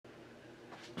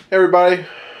Hey everybody,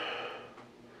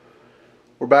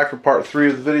 we're back for part 3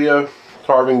 of the video,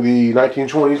 carving the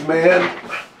 1920s man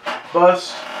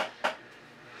bust.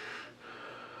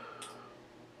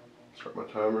 Start my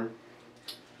timer.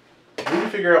 I need to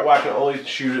figure out why I can only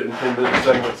shoot it in 10-minute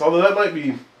segments, although that might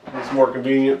be just more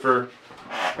convenient for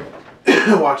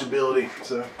watchability.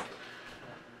 So,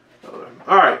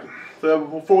 alright, so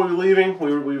before we were leaving,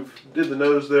 we did the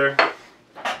nose there.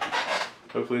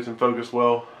 Hopefully it's in focus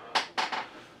well.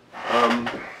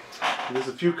 There's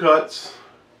a few cuts.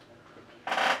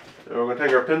 And we're going to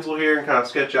take our pencil here and kind of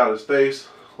sketch out his face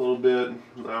a little bit.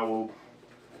 And I will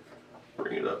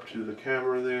bring it up to the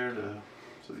camera there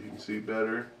so you can see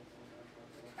better.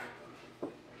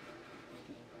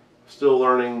 Still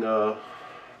learning the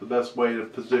best way to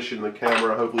position the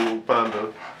camera. Hopefully we'll find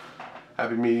a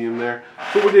happy medium there.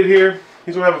 So what we did here,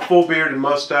 he's going to have a full beard and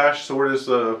mustache. So we're just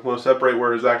going to separate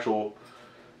where his actual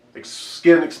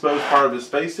skin exposed part of his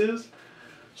face is.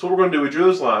 So what we're going to do, we drew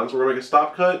those lines. We're going to make a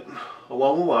stop cut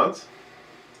along the lines.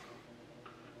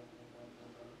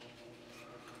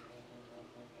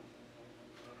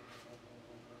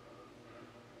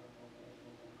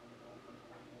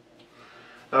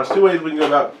 Now there's two ways we can go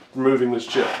about removing this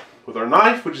chip. With our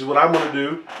knife, which is what I'm going to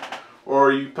do,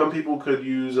 or some people could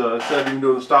use, instead of even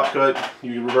doing the stop cut,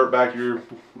 you can revert back to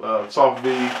your soft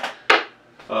V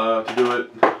to do it.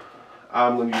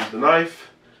 I'm going to use the knife.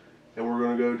 And we're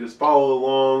going to go just follow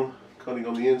along, cutting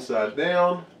on the inside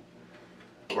down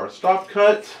of our stop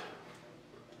cut.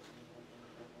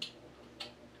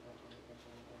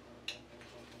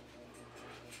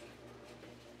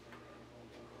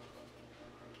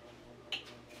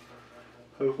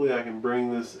 Hopefully I can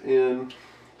bring this in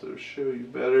to show you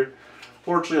better.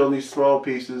 Fortunately on these small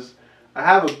pieces, I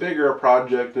have a bigger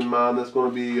project in mind that's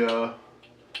going to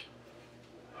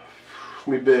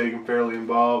be big and fairly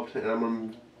involved, and I'm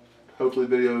going to hopefully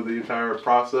video the entire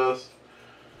process.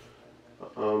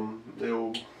 It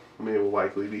will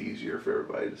likely be easier for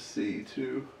everybody to see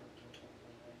too,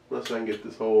 unless I can get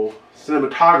this whole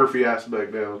cinematography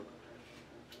aspect down.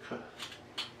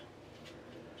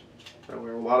 I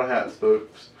wear a lot of hats,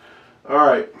 folks.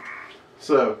 Alright,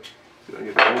 so see if I can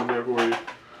get that in there for you.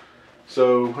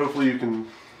 So hopefully you can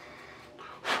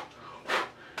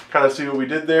kind of see what we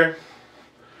did there.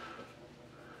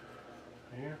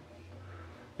 Here.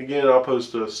 Again, I'll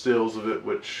post stills of it,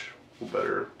 which will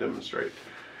better demonstrate.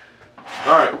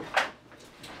 Alright,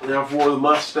 now for the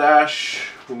mustache,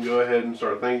 we can go ahead and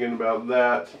start thinking about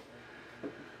that.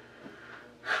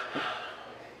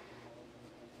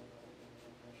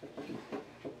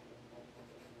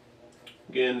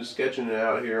 Again, just sketching it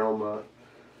out here on my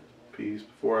piece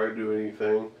before I do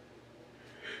anything.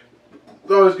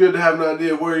 It's always good to have an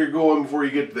idea of where you're going before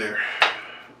you get there.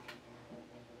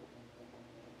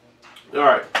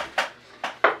 Alright,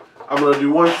 I'm going to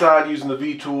do one side using the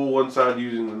V tool, one side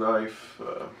using the knife.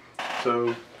 So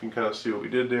you can kind of see what we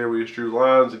did there. We just drew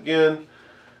lines again.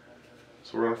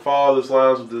 So we're going to follow those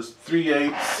lines with this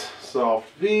 3/8 soft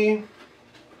V.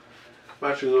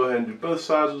 I'm actually going to go ahead and do both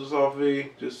sides of the soft V,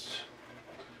 just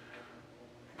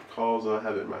because I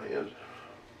have it in my hand.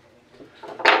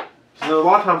 So then a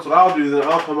lot of times what I'll do, then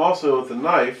I'll come also with the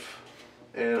knife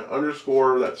and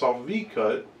underscore that soft V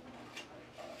cut.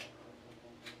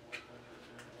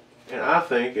 And I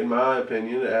think, in my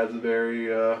opinion, it adds a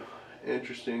very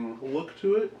interesting look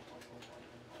to it.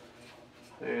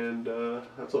 And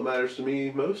that's what matters to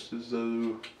me most, is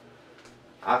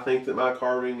I think that my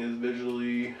carving is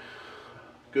visually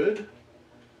good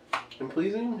and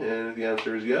pleasing. And if the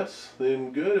answer is yes,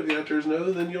 then good. If the answer is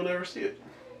no, then you'll never see it.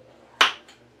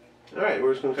 Alright,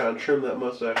 we're just going to kind of trim that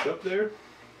mustache up there.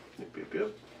 Yep, yep,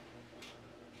 yep.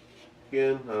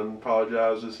 Again, I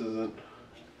apologize, this isn't...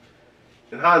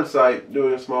 In hindsight,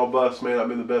 doing a small bust may not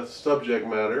be the best subject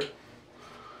matter,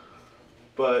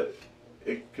 but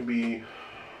it can be a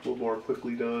little more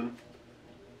quickly done,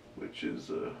 which is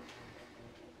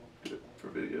good for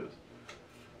videos.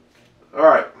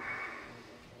 Alright.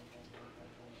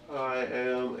 I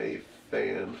am a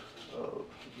fan of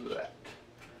that.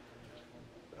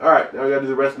 Alright, now we gotta do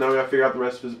the rest. Now we gotta figure out the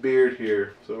rest of his beard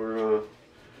here. So we're gonna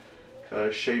kind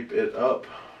of shape it up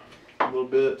a little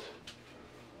bit.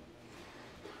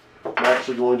 I'm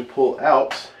actually going to pull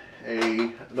out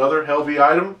another Helvy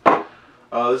item.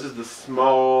 This is the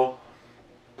small,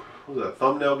 what is that,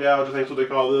 thumbnail gouge, I think is what they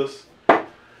call this.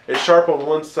 It's sharp on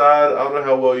one side. I don't know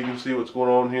how well you can see what's going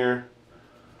on here.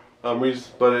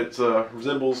 But it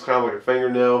resembles kind of like a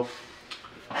fingernail.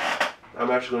 I'm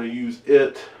actually going to use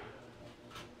it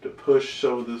to push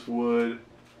some of this wood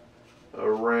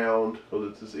around,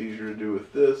 because it's just easier to do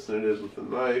with this than it is with the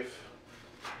knife.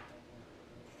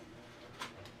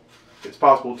 It's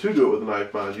possible to do it with a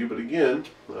knife, mind you, but again,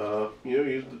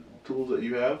 use the tools that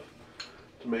you have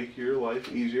to make your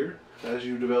life easier. As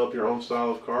you develop your own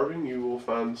style of carving, you will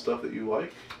find stuff that you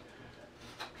like.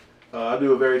 I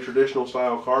do a very traditional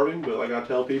style carving, but like I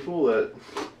tell people that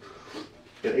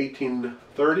in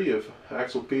 1830, if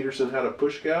Axel Peterson had a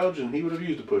push gouge, and he would have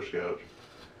used a push gouge.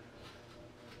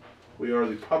 We are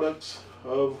the products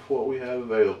of what we have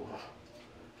available.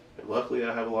 And luckily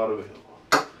I have a lot available.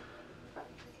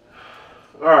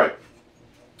 Alright,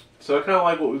 so I kind of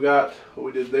like what we got, what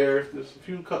we did there. Just a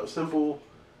few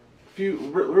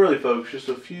really folks, just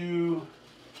a few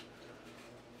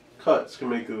cuts can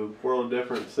make a world of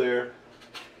difference there.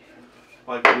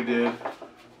 Like what we did.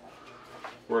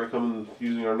 We're going to come in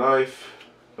using our knife,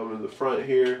 come in the front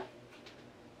here.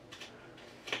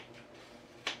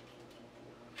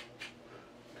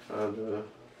 Kind of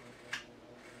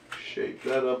shape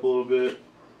that up a little bit.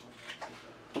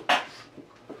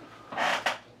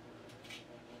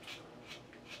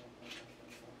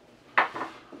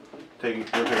 Taking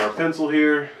our pencil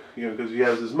here, because he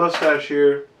has his mustache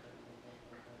here.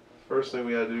 First thing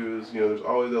we gotta do is, there's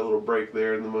always that little break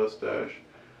there in the mustache.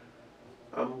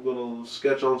 I'm gonna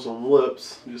sketch on some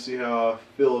lips, just see how I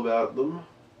feel about them.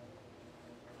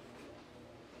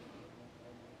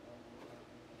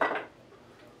 I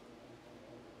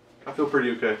feel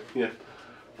pretty okay, yeah.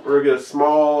 We're gonna get a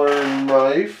smaller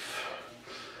knife.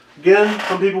 Again,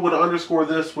 some people would underscore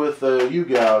this with a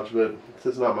U-gouge, but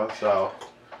this is not my style.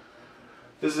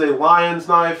 This is a Lion's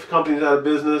knife. Company's out of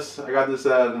business. I got this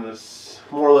at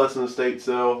more or less an estate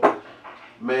sale. A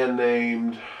man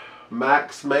named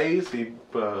Max Mays. He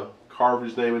carved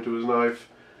his name into his knife.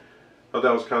 Thought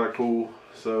that was kind of cool.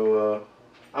 So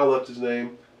I left his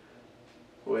name.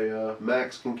 That way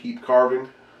Max can keep carving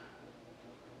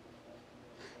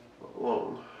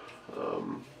along.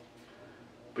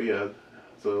 But yeah,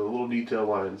 it's a little detail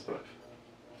Lion's knife.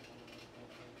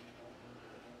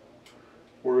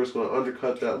 We're just going to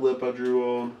undercut that lip I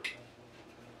drew on.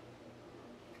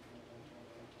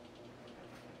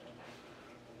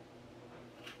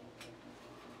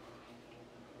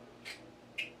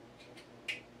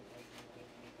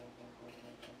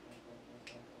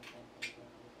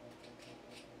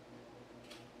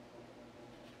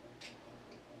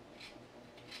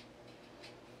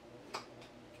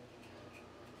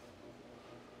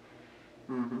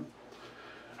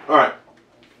 Alright.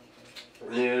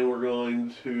 And we're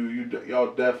going to,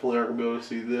 y'all definitely aren't going to be able to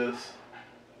see this,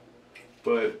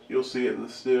 but you'll see it in the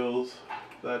stills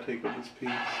that I take up this piece.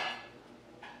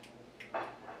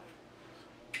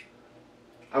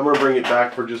 I'm going to bring it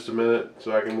back for just a minute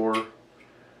so I can more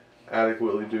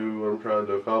adequately do what I'm trying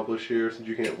to accomplish here, since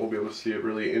you won't be able to see it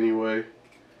really anyway.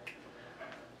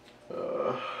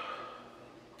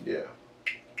 Yeah.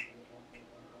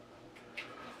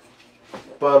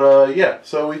 But yeah,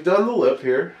 so we've done the lip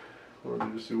here. I'm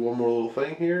going to just do one more little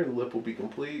thing here, and the lip will be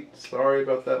complete. Sorry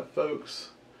about that,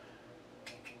 folks.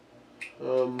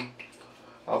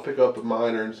 I'll pick up a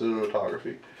minor in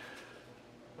cinematography.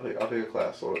 I'll take a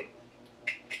class on it.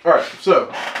 Alright,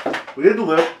 so we did the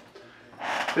lip.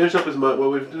 Finished up his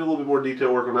well, we did a little bit more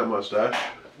detail work on that mustache.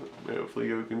 Hopefully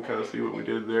you can kind of see what we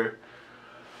did there.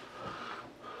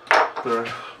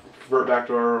 Gonna revert back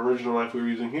to our original knife we were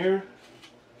using here.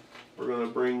 We're going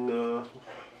to bring the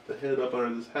head up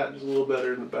under this hat just a little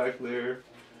better in the back there.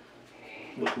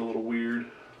 Looking a little weird.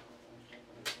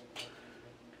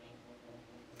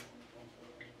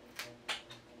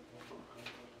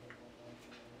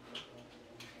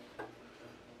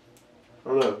 I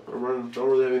don't know. Don't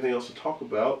really have anything else to talk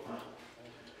about.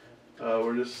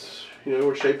 We're just,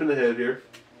 we're shaping the head here.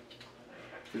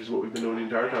 Which is what we've been doing the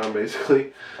entire time,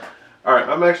 basically. Alright,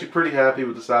 I'm actually pretty happy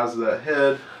with the size of that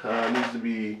head. It needs to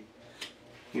be,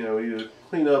 either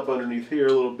clean up underneath here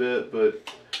a little bit,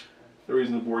 but no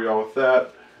reason to bore y'all with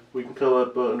that. We can come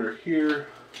up under here,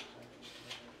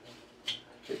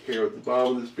 take care of the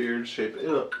bottom of this beard, shape it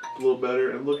up a little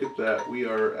better, and look at that, we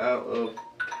are out of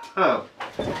time.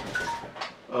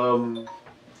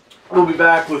 We'll be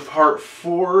back with part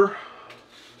 4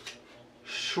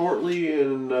 shortly,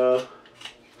 and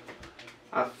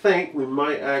I think we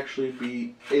might actually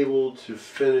be able to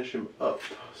finish him up,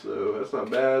 so that's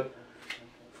not bad.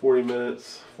 40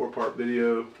 minutes, 4-part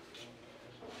video.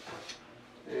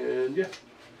 And yeah,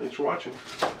 thanks for watching.